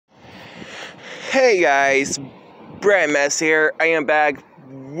Hey guys, Brad Mess here. I am back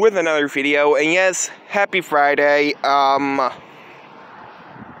with another video, and yes, happy Friday.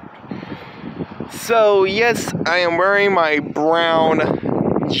 So yes, I am wearing my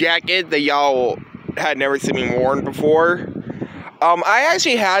brown jacket that y'all had never seen me worn before. I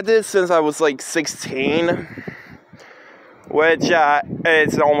actually had this since I was like 16, which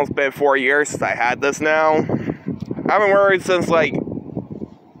it's almost been 4 years since I had this now. I haven't worn it since like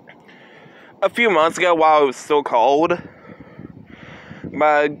a few months ago while it was still cold.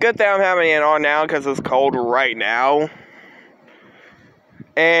 But good thing I'm having it on now because it's cold right now.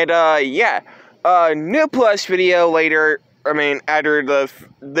 And yeah, new plush video later. I mean, after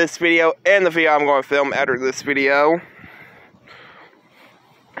this video and the video I'm going to film after this video.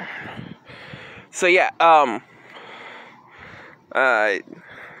 So yeah,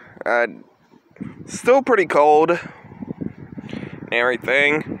 still pretty cold and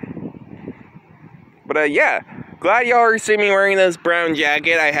everything. But yeah, glad y'all are seeing me wearing this brown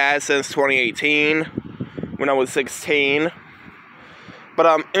jacket I had since 2018 when I was 16.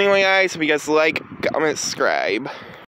 But anyway guys, if you guys like, comment, subscribe.